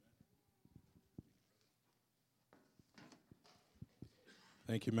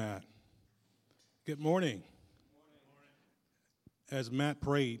Thank you, Matt. Good morning. As Matt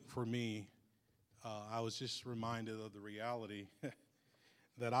prayed for me, I was just reminded of the reality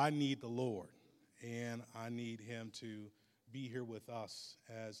that I need the Lord, and I need him to be here with us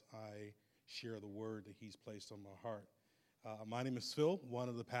as I share the word that he's placed on my heart. My name is Phil, one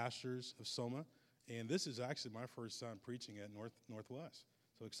of the pastors of Soma, and this is actually my first time preaching at Northwest.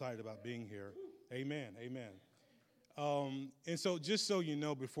 So excited about being here. Amen, amen. And so just so you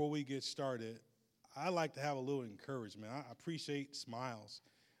know, before we get started, I like to have a little encouragement. I appreciate smiles.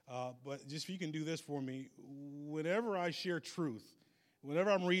 But just if you can do this for me, whenever I share truth, whenever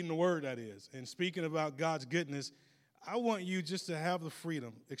I'm reading the word, that is, and speaking about God's goodness, I want you just to have the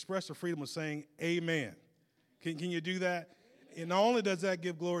freedom, express the freedom of saying amen. Can you do that? And not only does that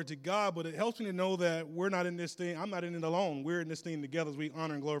give glory to God, but it helps me to know that we're not in this thing. I'm not in it alone. We're in this thing together as we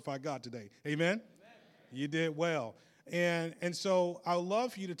honor and glorify God today. Amen? You did well. And so I would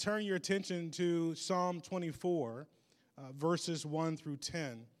love for you to turn your attention to Psalm 24, verses 1 through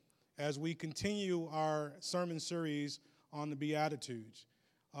 10, as we continue our sermon series on the Beatitudes.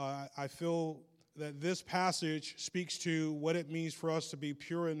 I feel that this passage speaks to what it means for us to be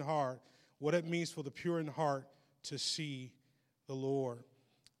pure in heart, what it means for the pure in heart to see the Lord.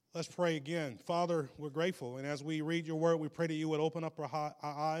 Let's pray again. Father, we're grateful, and as we read your word, we pray that you would open up our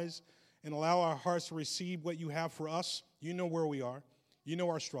eyes and allow our hearts to receive what you have for us. You know where we are. You know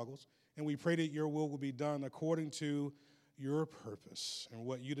our struggles. And we pray that your will be done according to your purpose and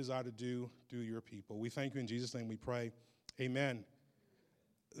what you desire to do through your people. We thank you in Jesus' name we pray. Amen.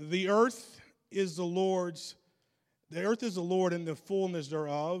 The earth is the Lord's. The earth is the Lord and the fullness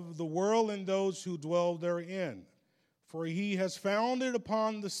thereof, the world and those who dwell therein. For he has founded it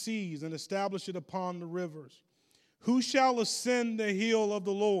upon the seas and established it upon the rivers. Who shall ascend the hill of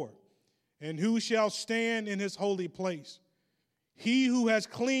the Lord? And who shall stand in his holy place? He who has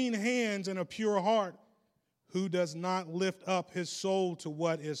clean hands and a pure heart, who does not lift up his soul to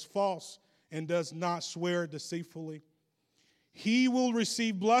what is false and does not swear deceitfully. He will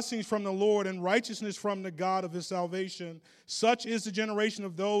receive blessings from the Lord and righteousness from the God of his salvation. Such is the generation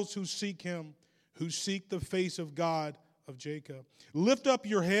of those who seek him, who seek the face of God of Jacob. Lift up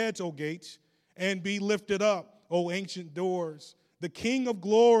your heads, O gates, and be lifted up, O ancient doors. The King of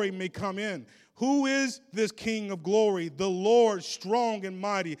glory may come in. Who is this King of glory? The Lord strong and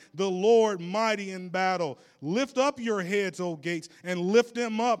mighty, the Lord mighty in battle. Lift up your heads, O gates, and lift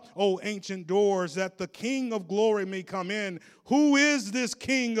them up, O ancient doors, that the King of glory may come in. Who is this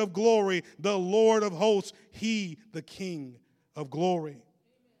King of glory? The Lord of hosts, he, the King of glory.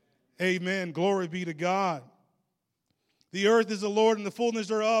 Amen. Glory be to God. The earth is the Lord and the fullness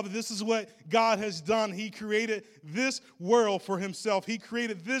thereof. This is what God has done. He created this world for himself. He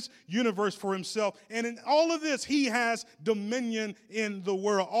created this universe for himself. And in all of this, he has dominion in the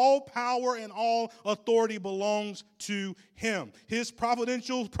world. All power and all authority belongs to him. His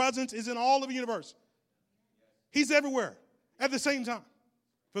providential presence is in all of the universe. He's everywhere at the same time.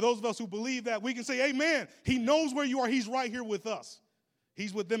 For those of us who believe that, we can say, amen. He knows where you are. He's right here with us.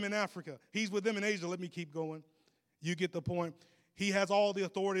 He's with them in Africa. He's with them in Asia. Let me keep going. You get the point. He has all the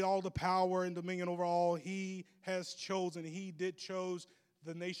authority, all the power and dominion over all. He has chosen, he did chose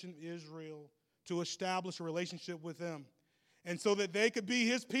the nation Israel to establish a relationship with them. And so that they could be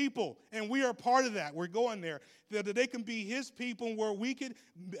his people. And we are part of that. We're going there. That they can be his people where we could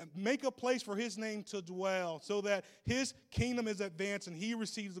make a place for his name to dwell so that his kingdom is advanced and he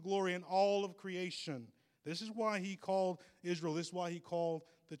receives the glory in all of creation. This is why he called Israel. This is why he called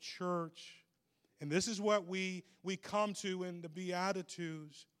the church. And this is what we come to in the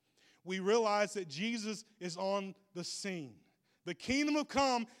Beatitudes. We realize that Jesus is on the scene. The kingdom of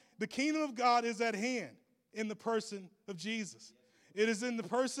God is at hand in the person of Jesus. It is in the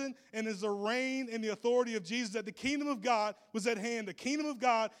person and is the reign and the authority of Jesus that the kingdom of God was at hand. The kingdom of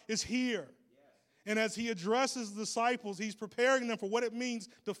God is here. And as he addresses the disciples, he's preparing them for what it means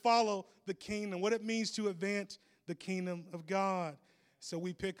to follow the kingdom, what it means to advance the kingdom of God. So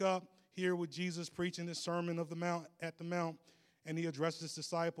we pick up here with Jesus preaching the Sermon of the Mount at the Mount, and he addresses his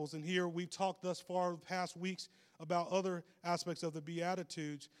disciples. And here we've talked thus far the past weeks about other aspects of the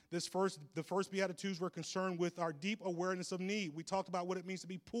Beatitudes. The first Beatitudes were concerned with our deep awareness of need. We talked about what it means to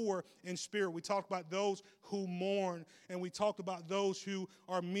be poor in spirit. We talked about those who mourn, and we talked about those who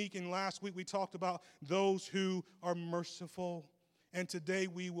are meek. And last week we talked about those who are merciful. And today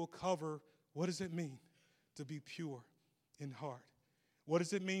we will cover what does it mean to be pure in heart. What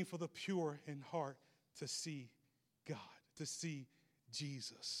does it mean for the pure in heart to see God, to see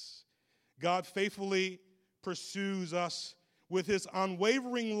Jesus? God faithfully pursues us with his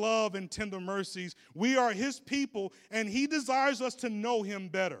unwavering love and tender mercies. We are his people, and he desires us to know him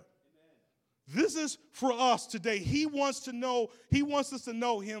better. Amen. This is for us today. He wants us to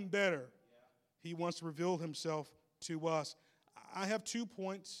know him better. Yeah. He wants to reveal himself to us. I have 2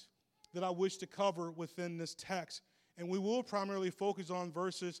 points that I wish to cover within this text, and we will primarily focus on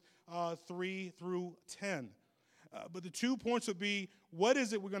verses 3 through 10. But the 2 points would be, what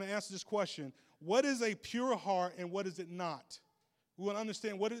is it? We're going to answer this question. What is a pure heart and what is it not? We want to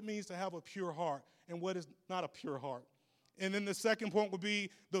understand what it means to have a pure heart and what is not a pure heart. And then the second point would be,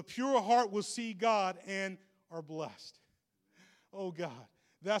 the pure heart will see God and are blessed. Oh, God,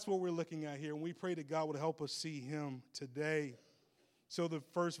 that's what we're looking at here. And we pray that God would help us see him today. So the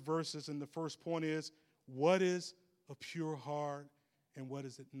first verses and the first point is, what is a pure heart and what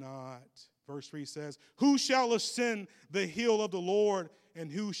is it not? Verse 3 says, who shall ascend the hill of the Lord, and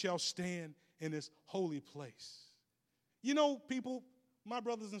who shall stand in his holy place? You know, people, my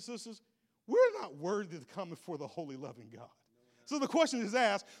brothers and sisters, we're not worthy to come before the holy, loving God. So the question is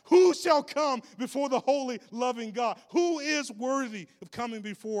asked, who shall come before the holy, loving God? Who is worthy of coming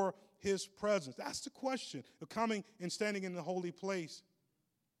before his presence? That's the question of coming and standing in the holy place.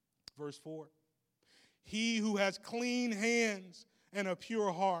 Verse 4, he who has clean hands and a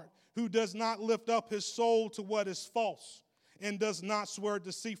pure heart, who does not lift up his soul to what is false and does not swear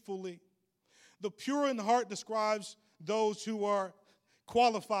deceitfully. The pure in heart describes those who are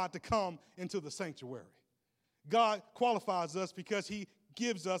qualified to come into the sanctuary. God qualifies us because he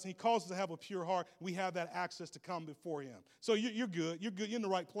gives us, and he calls us to have a pure heart. We have that access to come before him. So you're good. You're good. You're in the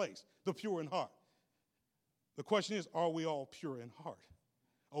right place, the pure in heart. The question is, are we all pure in heart?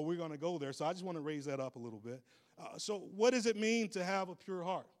 Oh, we're going to go there. So I just want to raise that up a little bit. So what does it mean to have a pure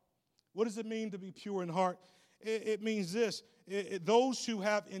heart? What does it mean to be pure in heart? It means this. Those who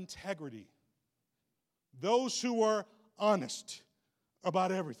have integrity. Those who are honest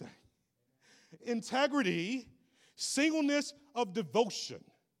about everything. Integrity, singleness of devotion.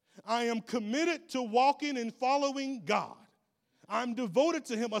 I am committed to walking and following God. I'm devoted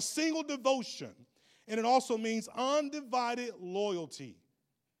to him, a single devotion. And it also means undivided loyalty.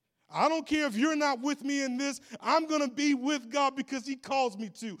 I don't care if you're not with me in this. I'm going to be with God because he calls me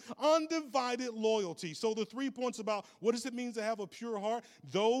to. Undivided loyalty. So the 3 points about what does it mean to have a pure heart?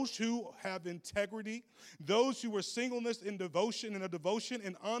 Those who have integrity, those who are singleness in devotion and a devotion,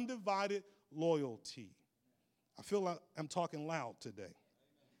 and undivided loyalty. I feel like I'm talking loud today.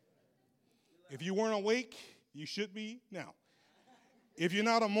 If you weren't awake, you should be now. If you're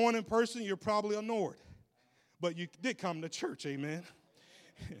not a morning person, you're probably annoyed. But you did come to church, amen.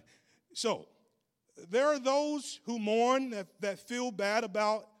 So, there are those who mourn that feel bad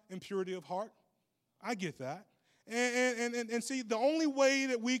about impurity of heart. I get that. And see, the only way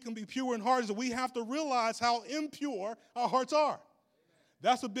that we can be pure in heart is that we have to realize how impure our hearts are.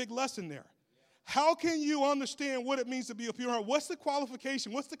 That's a big lesson there. How can you understand what it means to be a pure heart? What's the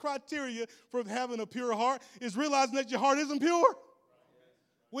qualification? What's the criteria for having a pure heart? Is realizing that your heart isn't pure.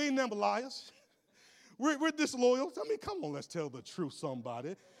 We ain't never liars. We're disloyal. I mean, come on, let's tell the truth,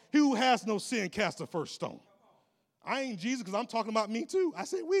 somebody. He who has no sin cast the first stone. I ain't Jesus because I'm talking about me too. I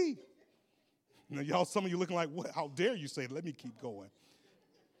say we. Now, y'all, some of you looking like, what? How dare you say that? Let me keep going.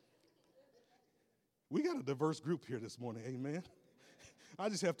 We got a diverse group here this morning, amen. I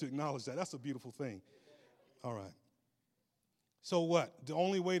just have to acknowledge that. That's a beautiful thing. All right. So what? The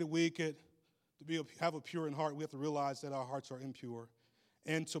only way that we could have a pure in heart, we have to realize that our hearts are impure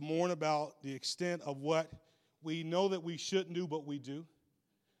and to mourn about the extent of what we know that we shouldn't do, but we do.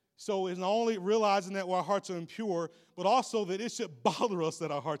 So it's not only realizing that our hearts are impure, but also that it should bother us that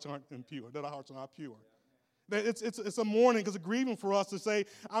our hearts aren't impure, that our hearts are not pure. That it's a mourning, it's a grieving for us to say,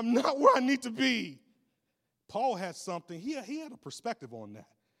 I'm not where I need to be. Paul had something, he had a perspective on that.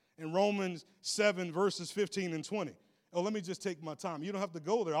 In Romans 7, verses 15 and 20. Oh, let me just take my time. You don't have to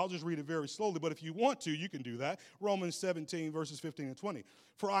go there. I'll just read it very slowly. But if you want to, you can do that. Romans 17, verses 15 and 20.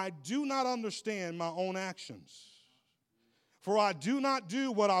 For I do not understand my own actions. For I do not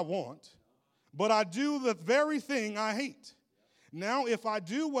do what I want, but I do the very thing I hate. Now, if I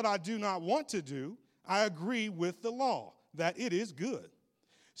do what I do not want to do, I agree with the law that it is good.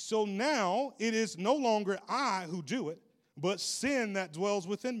 So now it is no longer I who do it, but sin that dwells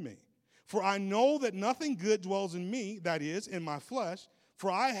within me. For I know that nothing good dwells in me, that is, in my flesh.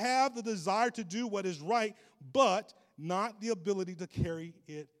 For I have the desire to do what is right, but not the ability to carry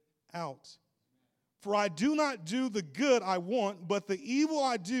it out. For I do not do the good I want, but the evil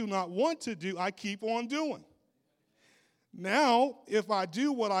I do not want to do, I keep on doing. Now, if I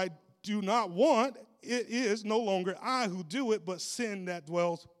do what I do not want, it is no longer I who do it, but sin that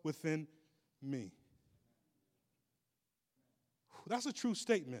dwells within me. That's a true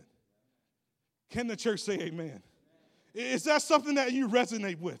statement. Can the church say amen? Is that something that you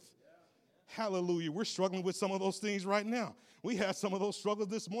resonate with? Hallelujah. We're struggling with some of those things right now. We had some of those struggles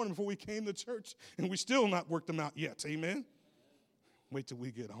this morning before we came to church, and we still not worked them out yet. Amen? Wait till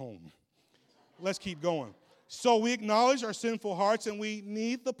we get home. Let's keep going. So we acknowledge our sinful hearts, and we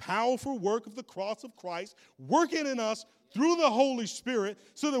need the powerful work of the cross of Christ working in us through the Holy Spirit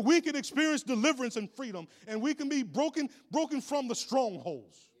so that we can experience deliverance and freedom, and we can be broken from the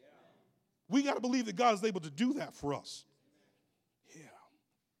strongholds. We got to believe that God is able to do that for us. Yeah.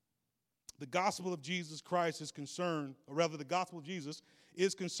 The gospel of Jesus Christ is concerned, or rather the gospel of Jesus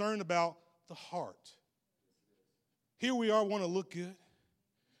is concerned about the heart. Here we are, want to look good.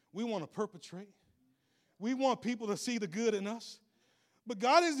 We want to perpetrate. We want people to see the good in us. But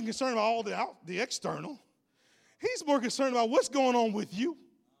God isn't concerned about all the external. He's more concerned about what's going on with you.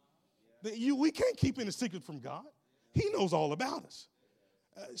 We can't keep any secret from God. He knows all about us.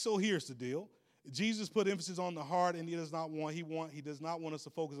 So here's the deal. Jesus put emphasis on the heart, and he does not want us to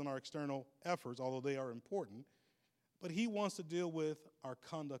focus on our external efforts, although they are important. But he wants to deal with our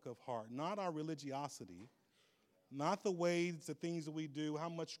conduct of heart, not our religiosity, not the ways, the things that we do, how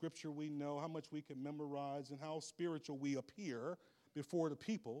much scripture we know, how much we can memorize, and how spiritual we appear before the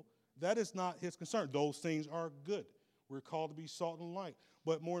people. That is not his concern. Those things are good. We're called to be salt and light.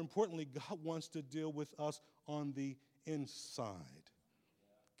 But more importantly, God wants to deal with us on the inside.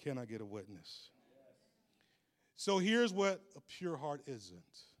 Can I get a witness? So here's what a pure heart isn't.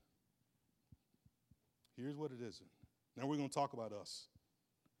 Here's what it isn't. Now we're going to talk about us.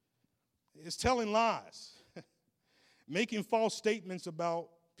 It's telling lies. Making false statements about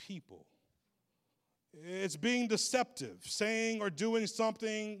people. It's being deceptive, saying or doing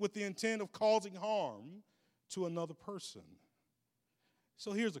something with the intent of causing harm to another person.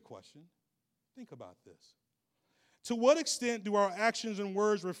 So here's a question. Think about this. To what extent do our actions and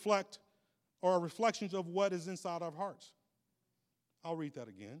words reflect or are reflections of what is inside our hearts? I'll read that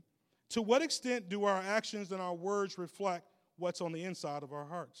again. To what extent do our actions and our words reflect what's on the inside of our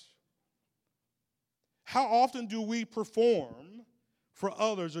hearts? How often do we perform for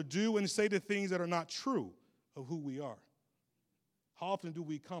others or do and say the things that are not true of who we are? How often do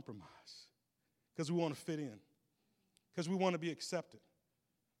we compromise? Because we want to fit in. Because we want to be accepted.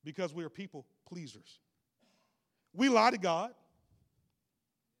 Because we are people pleasers. We lie to God.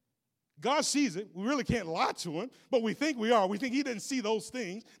 God sees it. We really can't lie to him, but we think we are. We think he didn't see those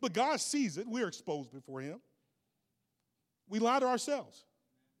things, but God sees it. We're exposed before him. We lie to ourselves.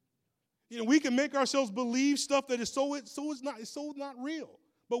 We can make ourselves believe stuff that is so not real,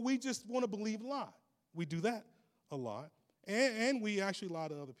 but we just want to believe a lie. We do that a lot, and we actually lie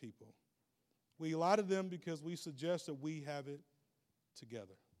to other people. We lie to them because we suggest that we have it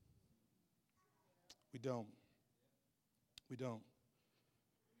together. We don't. We don't.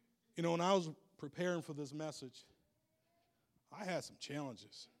 When I was preparing for this message, I had some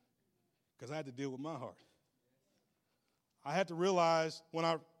challenges because I had to deal with my heart. I had to realize when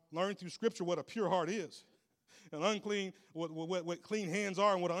I learned through Scripture what a pure heart is, and unclean, what clean hands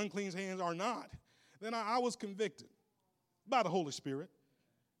are and what unclean hands are not. Then I was convicted by the Holy Spirit.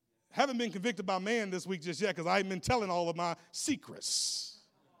 Haven't been convicted by man this week just yet because I haven't been telling all of my secrets.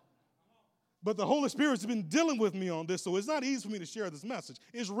 But the Holy Spirit's been dealing with me on this, so it's not easy for me to share this message.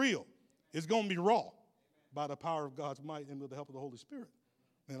 It's real. It's going to be raw by the power of God's might and with the help of the Holy Spirit.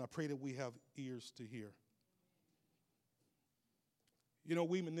 And I pray that we have ears to hear.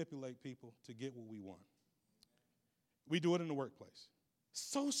 We manipulate people to get what we want. We do it in the workplace.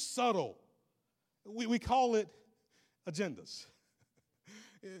 So subtle. We call it agendas.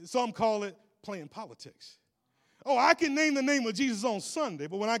 Some call it playing politics. Oh, I can name the name of Jesus on Sunday,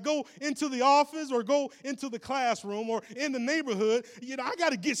 but when I go into the office or go into the classroom or in the neighborhood, I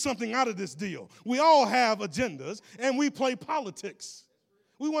got to get something out of this deal. We all have agendas, and we play politics.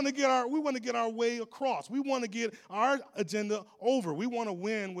 We want to get our way across. We want to get our agenda over. We want to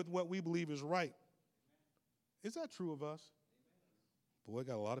win with what we believe is right. Is that true of us? Boy, I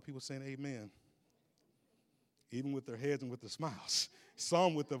got a lot of people saying amen, even with their heads and with their smiles.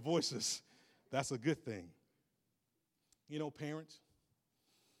 Some with their voices. That's a good thing. Parents,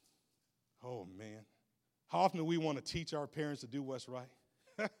 oh, man. How often do we want to teach our parents to do what's right?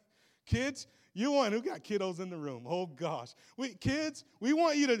 Kids, who got kiddos in the room? Oh, gosh. Kids, we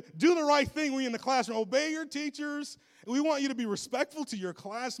want you to do the right thing when you're in the classroom. Obey your teachers. We want you to be respectful to your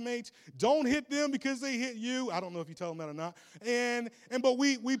classmates. Don't hit them because they hit you. I don't know if you tell them that or not. But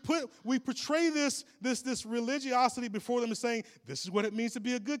we portray this religiosity before them as saying, this is what it means to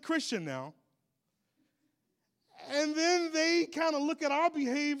be a good Christian now. And then they kind of look at our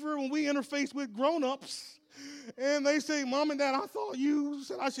behavior when we interface with grown-ups, And they say, Mom and Dad, I thought you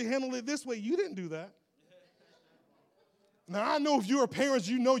said I should handle it this way. You didn't do that. Now, I know if you're parents,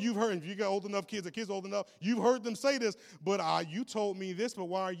 you know you've heard, if you got old enough kids or kids old enough, you've heard them say this, but you told me this, but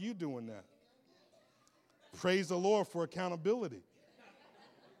why are you doing that? Praise the Lord for accountability.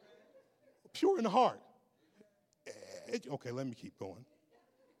 Pure in the heart. Okay, let me keep going.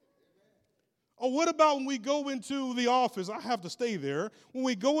 Oh, what about when we go into the office? I have to stay there. When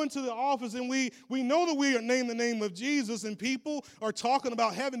we go into the office and we know that we are named the name of Jesus, and people are talking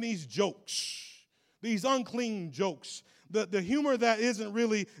about having these jokes, these unclean jokes, the humor that isn't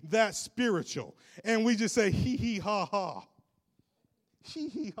really that spiritual. And we just say, hee hee ha ha. Hee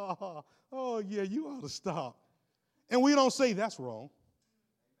hee ha ha. Oh, yeah, you ought to stop. And we don't say that's wrong.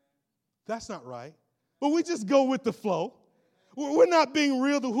 That's not right. But we just go with the flow. We're not being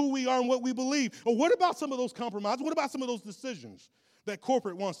real to who we are and what we believe. Or what about some of those compromises? What about some of those decisions that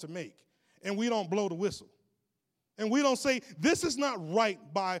corporate wants to make? And we don't blow the whistle. And we don't say, this is not right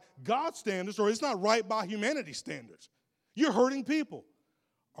by God's standards, or it's not right by humanity's standards. You're hurting people.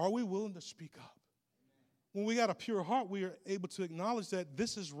 Are we willing to speak up? When we got a pure heart, we are able to acknowledge that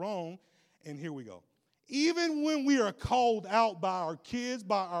this is wrong, and here we go. Even when we are called out by our kids,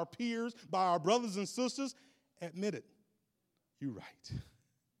 by our peers, by our brothers and sisters, admit it. You're right.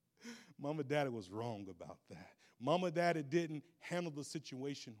 Mama, Daddy was wrong about that. Mama, Daddy didn't handle the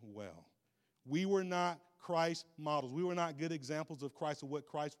situation well. We were not Christ models. We were not good examples of Christ, of what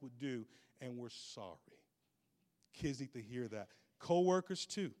Christ would do, and we're sorry. Kids need to hear that. Co-workers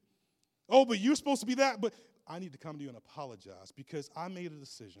too. Oh, but you're supposed to be that, but I need to come to you and apologize because I made a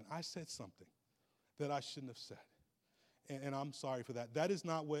decision. I said something that I shouldn't have said, and I'm sorry for that. That is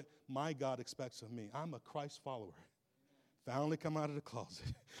not what my God expects of me. I'm a Christ follower. Finally come out of the closet.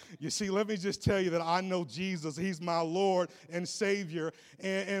 You see, let me just tell you that I know Jesus. He's my Lord and Savior.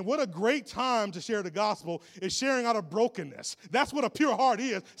 And what a great time to share the gospel is sharing out of brokenness. That's what a pure heart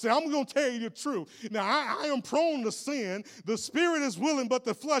is. Say, I'm going to tell you the truth. Now, I am prone to sin. The spirit is willing, but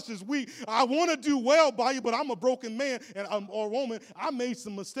the flesh is weak. I want to do well by you, but I'm a broken man or woman. I made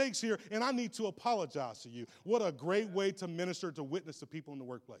some mistakes here, and I need to apologize to you. What a great way to minister, to witness to people in the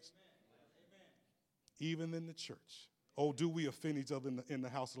workplace. Even in the church. Oh, do we offend each other in the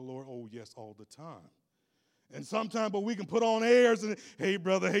house of the Lord? Oh, yes, all the time. And sometimes, but we can put on airs and, hey,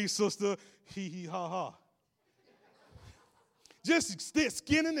 brother, hey, sister, hee hee ha ha. Just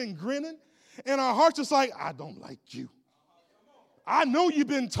skinning and grinning. And our heart's just like, I don't like you. I know you've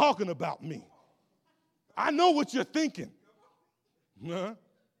been talking about me. I know what you're thinking. Huh?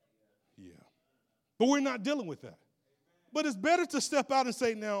 Yeah. But we're not dealing with that. But it's better to step out and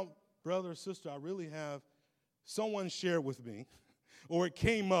say, now, brother or sister, I really have someone shared with me, or it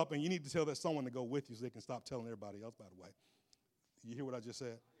came up, and you need to tell that someone to go with you so they can stop telling everybody else, by the way. You hear what I just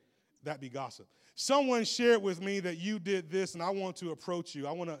said? That'd be gossip. Someone shared with me that you did this, and I want to approach you.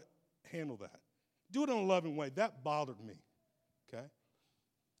 I want to handle that. Do it in a loving way. That bothered me, okay?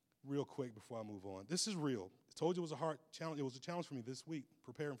 Real quick before I move on. This is real. I told you it was a hard challenge. It was a challenge for me this week,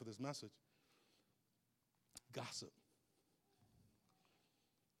 preparing for this message. Gossip.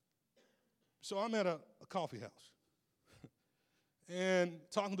 So I'm at a coffee house and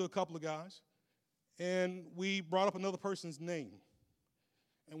talking to a couple of guys, and we brought up another person's name.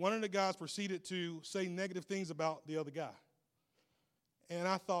 And one of the guys proceeded to say negative things about the other guy. And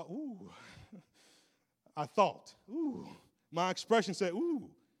I thought, ooh. My expression said, ooh.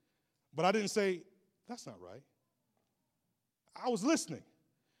 But I didn't say, that's not right. I was listening.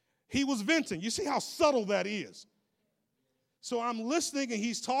 He was venting. You see how subtle that is. So I'm listening, and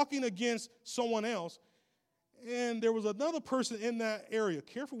he's talking against someone else, and there was another person in that area.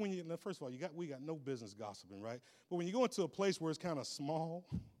 Careful when you, first of all, we got no business gossiping, right? But when you go into a place where it's kind of small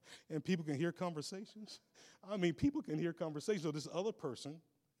and people can hear conversations, people can hear conversations. So this other person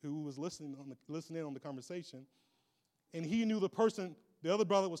who was listening in on the conversation, and he knew the other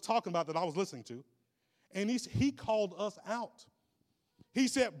brother was talking about that I was listening to, and he called us out. He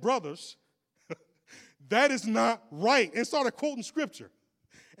said, brothers, that is not right, and started quoting scripture.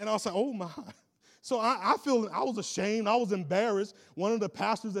 And I was like, oh, my. So I was ashamed. I was embarrassed. One of the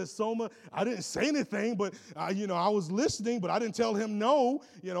pastors at Soma, I didn't say anything, but, I was listening, but I didn't tell him no.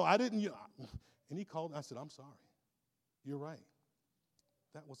 I didn't. And he called, and I said, I'm sorry. You're right.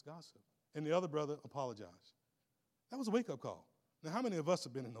 That was gossip. And the other brother apologized. That was a wake-up call. Now, how many of us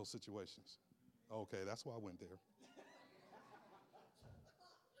have been in those situations? Okay, that's why I went there.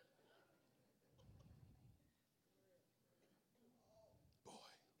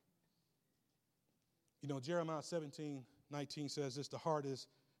 Jeremiah 17:19 says this, the heart is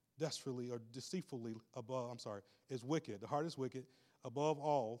is wicked. The heart is wicked above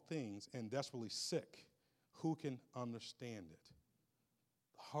all things and desperately sick. who can understand it?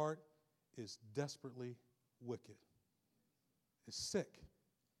 The heart is desperately wicked. It's sick,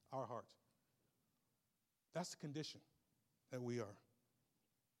 our hearts. That's the condition that we are.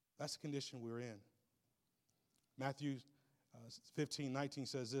 That's the condition we're in. Matthew 15:19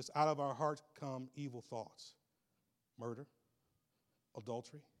 says this, out of our hearts come evil thoughts, murder,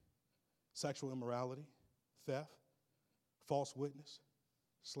 adultery, sexual immorality, theft, false witness,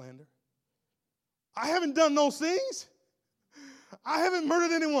 slander. I haven't done those things. I haven't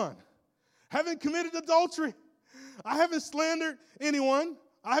murdered anyone. Haven't committed adultery. I haven't slandered anyone.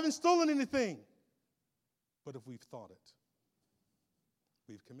 I haven't stolen anything. But if we've thought it,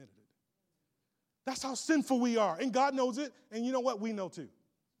 we've committed it. That's how sinful we are. And God knows it. And you know what? We know too.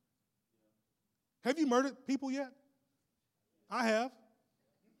 Have you murdered people yet? I have.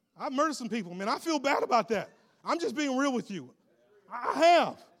 I've murdered some people, man. I feel bad about that. I'm just being real with you. I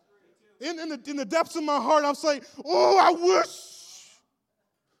have. In the depths of my heart, I'm saying, oh, I wish.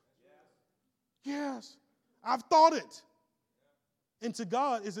 Yes, I've thought it. And to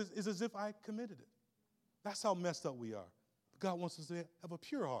God, it's as if I committed it. That's how messed up we are. God wants us to have a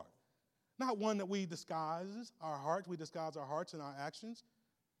pure heart. Not one that we disguise our hearts. We disguise our hearts and our actions.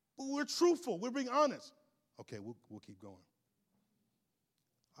 But we're truthful. We're being honest. Okay, we'll keep going.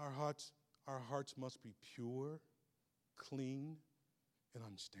 Our hearts must be pure, clean, and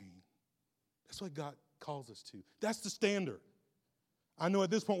unstained. That's what God calls us to. That's the standard. I know at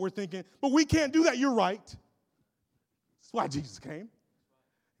this point we're thinking, but we can't do that. You're right. That's why Jesus came,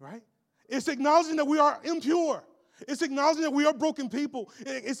 right? It's acknowledging that we are impure. It's acknowledging that we are broken people.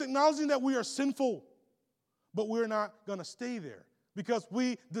 It's acknowledging that we are sinful. But we're not going to stay there because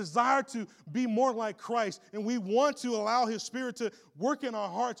we desire to be more like Christ, and we want to allow His Spirit to work in our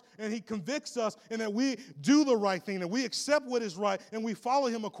hearts, and He convicts us, and that we do the right thing, that we accept what is right, and we follow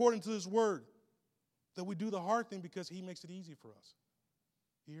Him according to His word. That we do the hard thing because He makes it easy for us.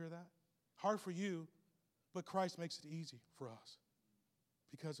 You hear that? Hard for you, but Christ makes it easy for us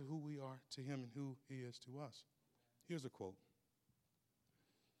because of who we are to Him and who He is to us. Here's a quote.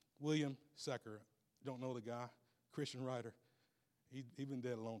 William Secker, don't know the guy, Christian writer. He'd been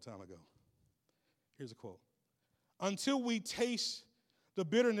dead a long time ago. Here's a quote. Until we taste the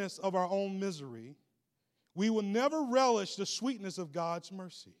bitterness of our own misery, we will never relish the sweetness of God's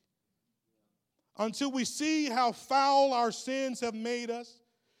mercy. Until we see how foul our sins have made us,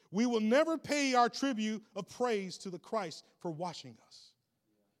 we will never pay our tribute of praise to the Christ for washing us.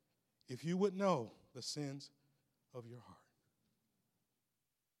 If you would know the sins of your heart.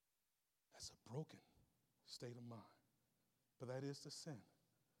 That's a broken state of mind. But that is the sin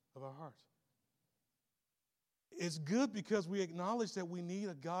of our hearts. It's good because we acknowledge that we need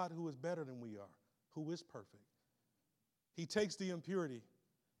a God who is better than we are, who is perfect. He takes the impurity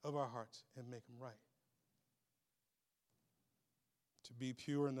of our hearts and make them right. To be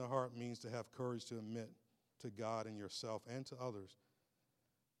pure in the heart means to have courage to admit to God and yourself and to others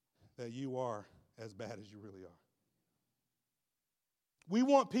that you are as bad as you really are. We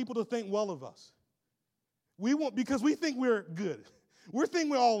want people to think well of us. Because we think we're good. We think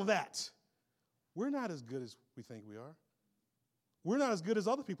we're all of that. We're not as good as we think we are. We're not as good as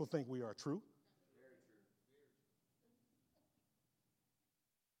other people think we are. True?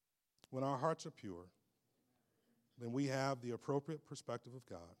 When our hearts are pure, then we have the appropriate perspective of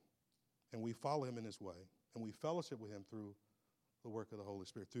God, and we follow Him in His way, and we fellowship with Him through the work of the Holy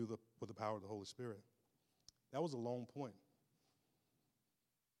Spirit, with the power of the Holy Spirit. That was a long point.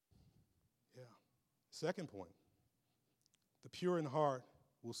 Yeah. Second point, the pure in heart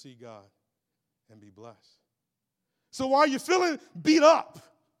will see God and be blessed. So while you're feeling beat up,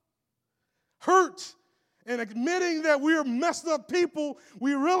 hurt, and admitting that we're messed up people,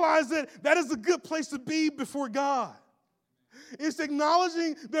 we realize that is a good place to be before God. It's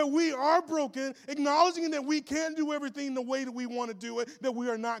acknowledging that we are broken, acknowledging that we can't do everything the way that we want to do it, that we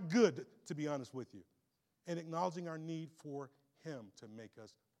are not good, to be honest with you, and acknowledging our need for Him to make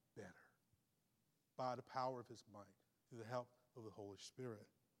us better by the power of His might, through the help of the Holy Spirit.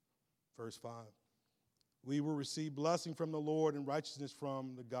 Verse 5. We will receive blessing from the Lord and righteousness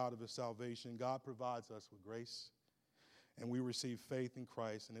from the God of His salvation. God provides us with grace, and we receive faith in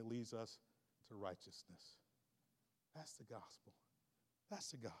Christ, and it leads us to righteousness. That's the gospel.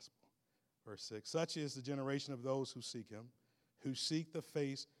 That's the gospel. Verse 6. Such is the generation of those who seek Him, who seek the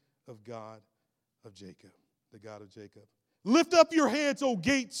face of God of Jacob, the God of Jacob. Lift up your heads, O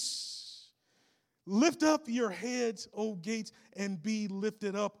gates. Lift up your heads, O gates, and be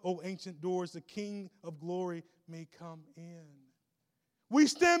lifted up, O ancient doors. The King of glory may come in. We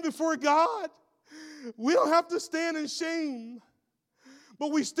stand before God. We don't have to stand in shame,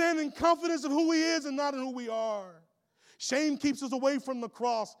 but we stand in confidence of who he is and not in who we are. Shame keeps us away from the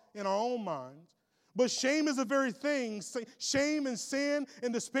cross in our own minds. But shame is a very thing. Shame and sin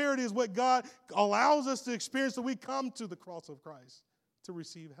and disparity is what God allows us to experience, so we come to the cross of Christ to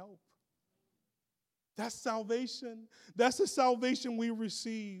receive help. That's salvation. That's the salvation we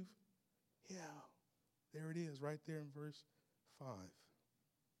receive. Yeah, there it is right there in verse 5.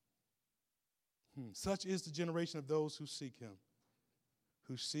 Such is the generation of those who seek him,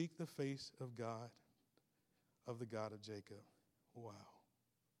 who seek the face of God, of the God of Jacob. Wow.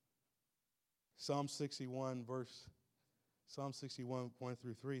 Psalm 61,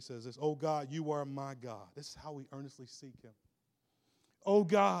 1-3 says this, "O God, you are my God." This is how we earnestly seek him. "O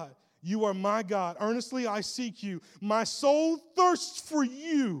God, you are my God. Earnestly I seek you. My soul thirsts for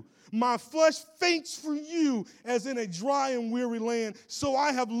you. My flesh faints for you as in a dry and weary land. So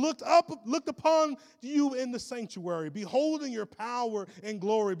I have looked upon you in the sanctuary, beholding your power and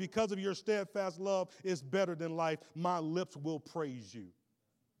glory. Because of your steadfast love is better than life. My lips will praise you."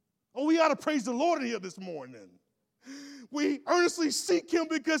 Oh, we ought to praise the Lord in here this morning. We earnestly seek him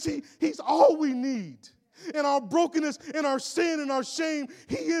because he's all we need. In our brokenness, in our sin, in our shame,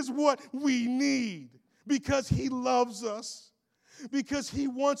 he is what we need because he loves us, because he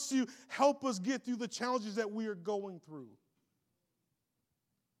wants to help us get through the challenges that we are going through.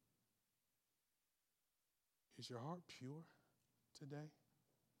 Is your heart pure today?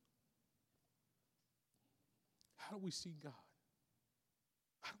 How do we see God?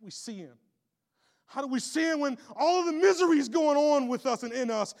 How do we see him? How do we see him when all of the misery is going on with us and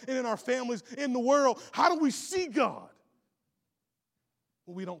in our families, in the world? How do we see God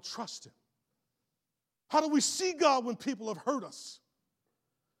when we don't trust him? How do we see God when people have hurt us?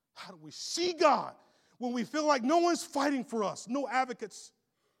 How do we see God when we feel like no one's fighting for us, no advocates?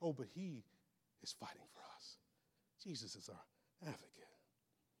 Oh, but he is fighting for us. Jesus is our advocate.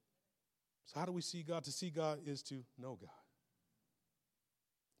 So how do we see God? To see God is to know God.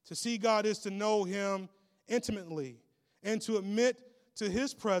 To see God is to know him intimately and to admit to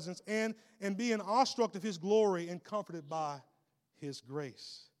his presence and being awestruck of his glory and comforted by his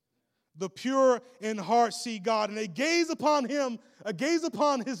grace. The pure in heart see God, and they gaze upon him, gaze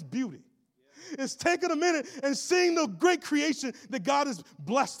upon his beauty. It's taking a minute and seeing the great creation that God has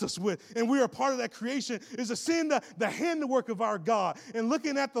blessed us with. And we are part of that creation, is to seeing the handiwork of our God and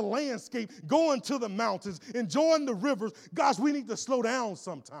looking at the landscape, going to the mountains, enjoying the rivers. Gosh, we need to slow down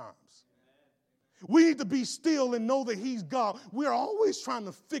sometimes. We need to be still and know that he's God. We're always trying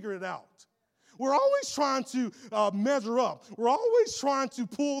to figure it out. We're always trying to measure up. We're always trying to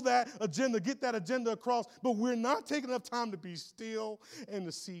pull that agenda, get that agenda across, but we're not taking enough time to be still and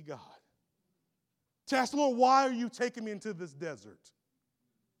to see God. To ask the Lord, why are you taking me into this desert?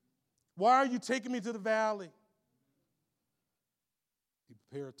 Why are you taking me to the valley? He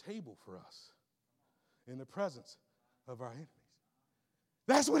prepared a table for us in the presence of our enemies.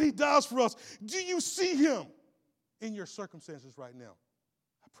 That's what he does for us. Do you see him in your circumstances right now?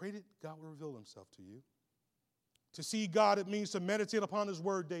 I pray that God will reveal himself to you. To see God, it means to meditate upon his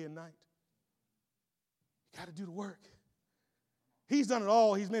word day and night. You got to do the work. He's done it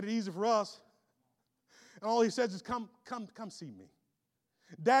all. He's made it easy for us. And all he says is, come see me.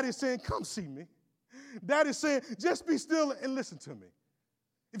 Daddy's saying, come see me. Daddy's saying, just be still and listen to me.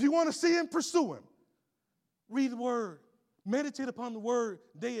 If you want to see him, pursue him. Read the word. Meditate upon the word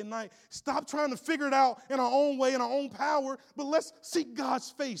day and night. Stop trying to figure it out in our own way, in our own power, but let's seek God's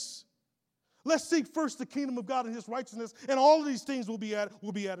face. Let's seek first the kingdom of God and his righteousness, and all of these things will be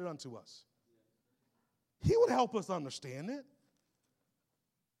added unto us. He would help us understand it.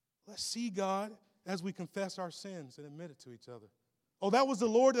 Let's see God as we confess our sins and admit it to each other. Oh, that was the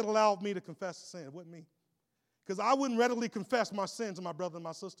Lord that allowed me to confess the sin. It wasn't me. Because I wouldn't readily confess my sins to my brother and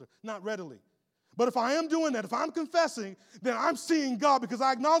my sister. Not readily. But if I am doing that, if I'm confessing, then I'm seeing God because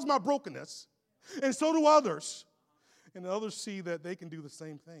I acknowledge my brokenness. And so do others. And others see that they can do the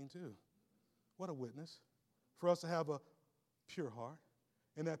same thing too. What a witness for us to have a pure heart.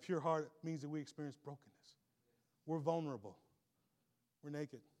 And that pure heart means that we experience brokenness. We're vulnerable. We're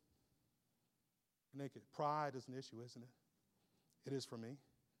naked. Naked. Pride is an issue, isn't it? It is for me.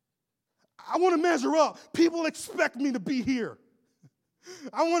 I want to measure up. People expect me to be here.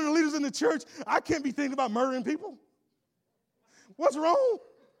 I'm one of the leaders in the church. I can't be thinking about murdering people. What's wrong?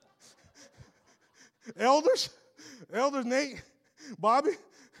 Elders, Nate, Bobby,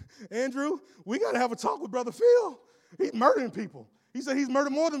 Andrew, we got to have a talk with Brother Phil. He's murdering people. He said he's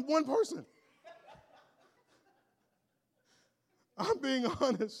murdered more than one person. I'm being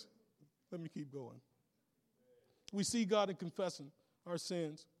honest. Let me keep going. We see God in confessing our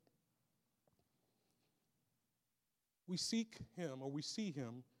sins. We seek him, or we see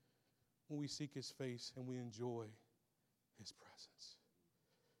him when we seek his face and we enjoy his presence.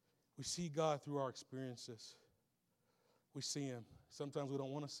 We see God through our experiences. We see him. Sometimes we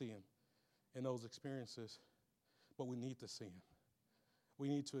don't want to see him in those experiences, but we need to see him. We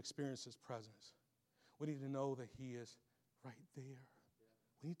need to experience his presence. We need to know that he is right there.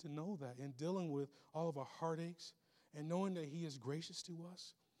 We need to know that in dealing with all of our heartaches and knowing that he is gracious to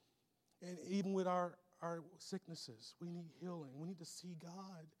us. And even with our sicknesses, we need healing. We need to see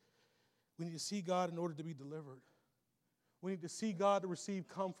God. We need to see God in order to be delivered. We need to see God to receive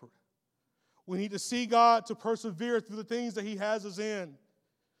comfort. We need to see God to persevere through the things that he has us in.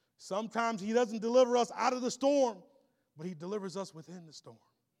 Sometimes he doesn't deliver us out of the storm, but he delivers us within the storm.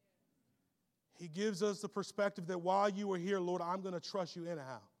 He gives us the perspective that while you are here, Lord, I'm going to trust you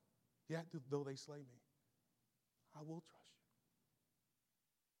anyhow. Yet, though they slay me, I will trust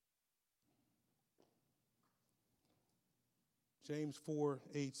you. James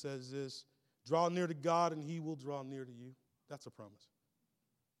 4:8 says this, draw near to God and he will draw near to you. That's a promise.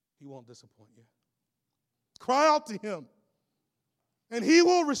 He won't disappoint you. Cry out to him and he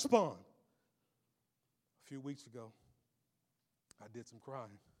will respond. A few weeks ago, I did some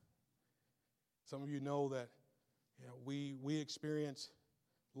crying. Some of you know that we experience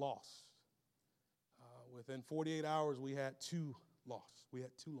loss. Within 48 hours, we had two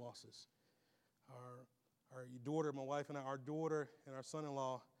losses. Our daughter, my wife and I, our daughter and our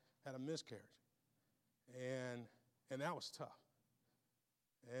son-in-law had a miscarriage. And that was tough.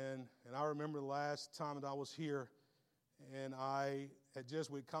 And I remember the last time that I was here, and I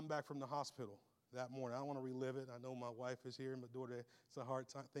would come back from the hospital that morning. I don't want to relive it. I know my wife is here and my daughter, it's a hard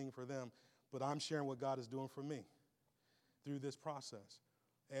thing for them. But I'm sharing what God is doing for me through this process.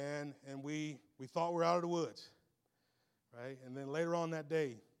 And we thought we were out of the woods, right? And then later on that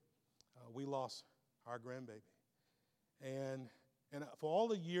day, we lost our grandbaby. And for all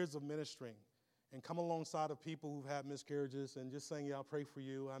the years of ministering and come alongside of people who've had miscarriages and just saying, yeah, I'll pray for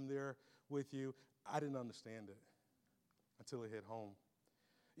you, I'm there with you, I didn't understand it until it hit home.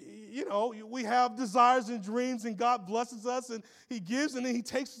 You know, we have desires and dreams, and God blesses us, and he gives, and then he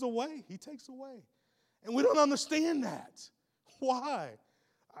takes us away. He takes away. And we don't understand that. Why?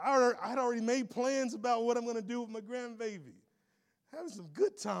 I had already made plans about what I'm going to do with my grandbaby. Having some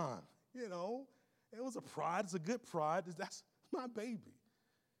good time, you know. It was a pride. It's a good pride. That's my baby.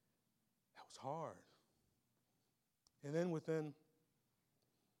 That was hard. And then within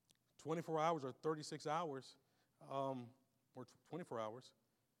 24 hours or 36 hours, or 24 hours,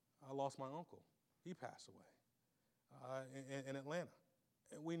 I lost my uncle. He passed away in Atlanta.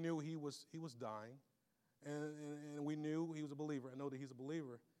 And we knew he was dying, and we knew he was a believer. I know that he's a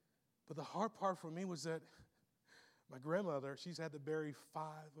believer. But the hard part for me was that my grandmother, she's had to bury 5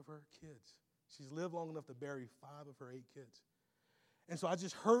 of her kids. She's lived long enough to bury 5 of her 8 kids. And so I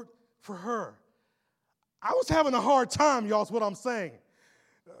just hurt for her. I was having a hard time, y'all, is what I'm saying.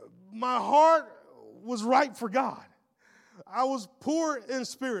 My heart was right for God. I was poor in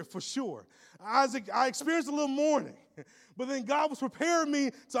spirit, for sure. I experienced a little mourning. But then God was preparing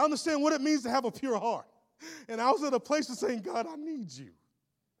me to understand what it means to have a pure heart. And I was at a place of saying, God, I need you.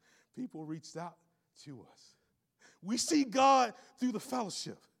 People reached out to us. We see God through the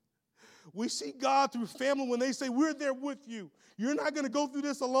fellowship. We see God through family when they say, we're there with you. You're not going to go through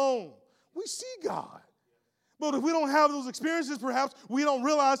this alone. We see God. But if we don't have those experiences, perhaps we don't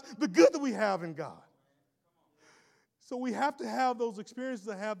realize the good that we have in God. So we have to have those experiences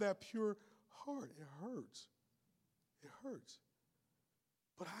to have that pure heart. It hurts. It hurts.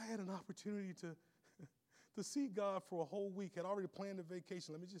 But I had an opportunity to see God for a whole week. I'd already planned a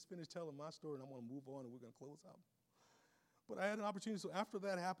vacation. Let me just finish telling my story, and I'm going to move on, and we're going to close out. But I had an opportunity. So after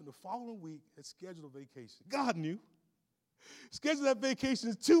that happened, the following week, I scheduled a vacation. God knew. Scheduled that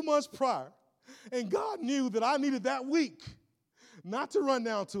vacation 2 months prior. And God knew that I needed that week not to run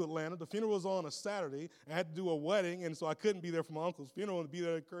down to Atlanta. The funeral was on a Saturday. I had to do a wedding, and so I couldn't be there for my uncle's funeral and be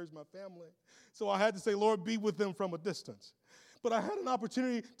there to encourage my family. So I had to say, Lord, be with them from a distance. But I had an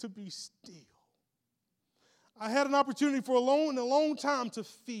opportunity to be still. I had an opportunity for a long time to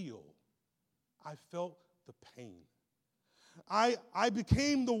feel. I felt the pain. I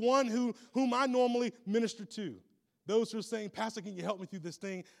became the one whom I normally minister to. Those who are saying, Pastor, can you help me through this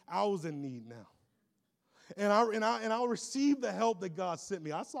thing? I was in need now. And I received the help that God sent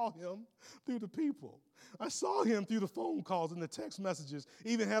me. I saw him through the people. I saw him through the phone calls and the text messages.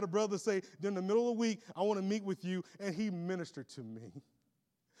 Even had a brother say, during the middle of the week, I want to meet with you. And he ministered to me.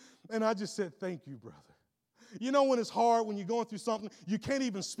 And I just said, thank you, brother. You know when it's hard, when you're going through something, you can't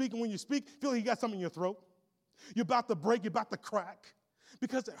even speak. And when you speak, feel like you got something in your throat. You're about to break, you're about to crack.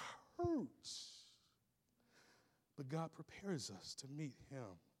 Because it hurts. But God prepares us to meet him.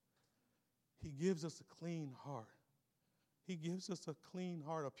 He gives us a clean heart. He gives us a clean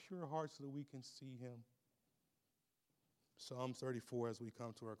heart, a pure heart, so that we can see him. Psalm 34, as we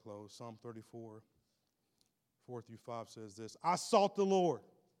come to our close. Psalm 34, 4-5 says this: I sought the Lord,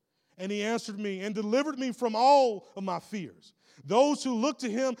 and he answered me and delivered me from all of my fears. Those who look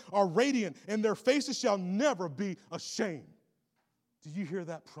to him are radiant, and their faces shall never be ashamed. Did you hear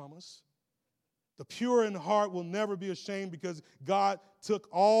that promise? The pure in heart will never be ashamed, because God took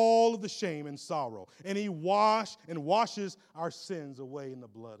all of the shame and sorrow, and he washes our sins away in the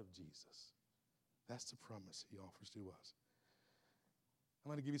blood of Jesus. That's the promise he offers to us. I'm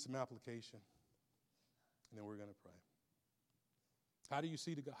going to give you some application, and then we're going to pray. How do you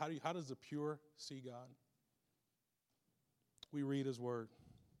see God? How does the pure see God? We read his word,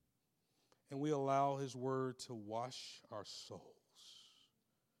 and we allow his word to wash our souls.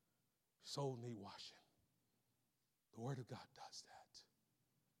 Soul need washing. The word of God does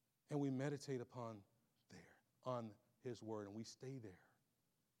that. And we meditate on his word, and we stay there.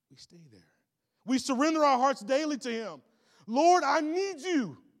 We stay there. We surrender our hearts daily to him. Lord, I need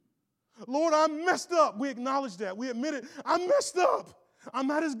you. Lord, I messed up. We acknowledge that. We admit it. I messed up. I'm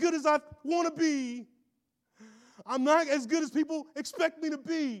not as good as I want to be. I'm not as good as people expect me to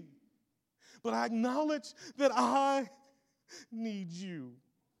be. But I acknowledge that I need you.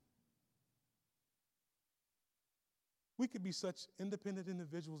 We could be such independent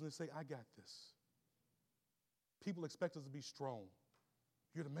individuals and say, I got this. People expect us to be strong.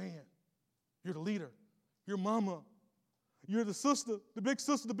 You're the man. You're the leader. You're mama. You're the sister, the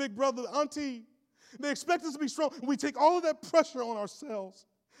big brother, the auntie. They expect us to be strong. We take all of that pressure on ourselves,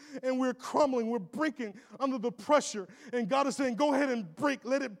 and we're crumbling. We're breaking under the pressure. And God is saying, go ahead and break.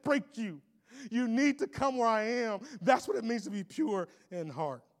 Let it break you. You need to come where I am. That's what it means to be pure in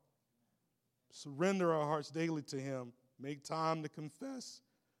heart. Surrender our hearts daily to him. Make time to confess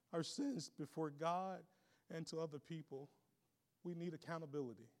our sins before God and to other people. We need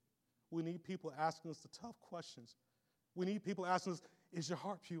accountability. We need people asking us the tough questions. We need people asking us, is your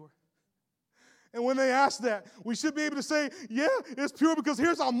heart pure? And when they ask that, we should be able to say, yeah, it's pure, because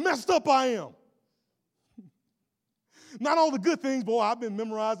here's how messed up I am. Not all the good things. Boy, I've been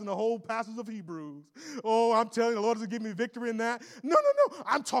memorizing the whole passage of Hebrews. Oh, I'm telling you, the Lord is going to give me victory in that. No.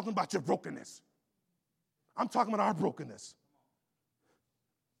 I'm talking about your brokenness. I'm talking about our brokenness.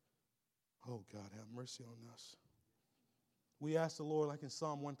 Oh, God, have mercy on us. We ask the Lord, like in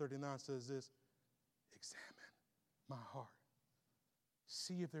Psalm 139 says this: examine my heart.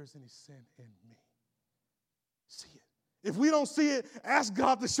 See if there's any sin in me. See it. If we don't see it, ask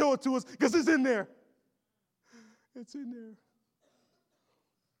God to show it to us, because it's in there. It's in there.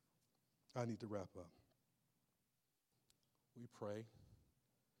 I need to wrap up. We pray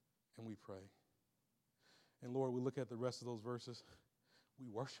and we pray. And Lord, we look at the rest of those verses. We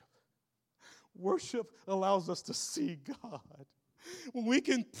worship. Worship allows us to see God. When we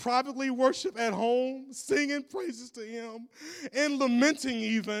can privately worship at home, singing praises to him and lamenting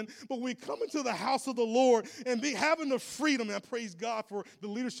even, but we come into the house of the Lord and be having the freedom, and I praise God for the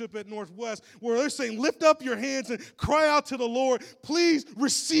leadership at Northwest, where they're saying, lift up your hands and cry out to the Lord. Please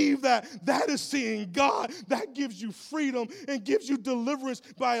receive that. That is seeing God. That gives you freedom and gives you deliverance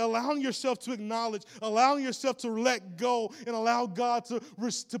by allowing yourself to acknowledge, allowing yourself to let go, and allow God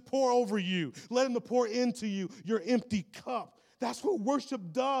to pour over you, let him to pour into you your empty cup. That's what worship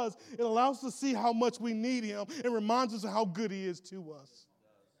does. It allows us to see how much we need him and reminds us of how good he is to us.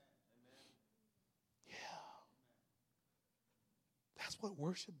 Yeah. That's what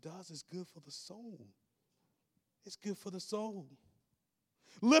worship does. It's good for the soul. It's good for the soul.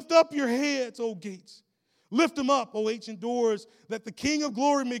 Lift up your heads, O gates. Lift them up, O ancient doors, that the King of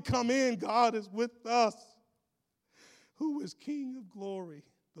glory may come in. God is with us. Who is King of glory?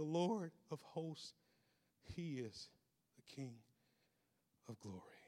 The Lord of hosts. He is the King of glory.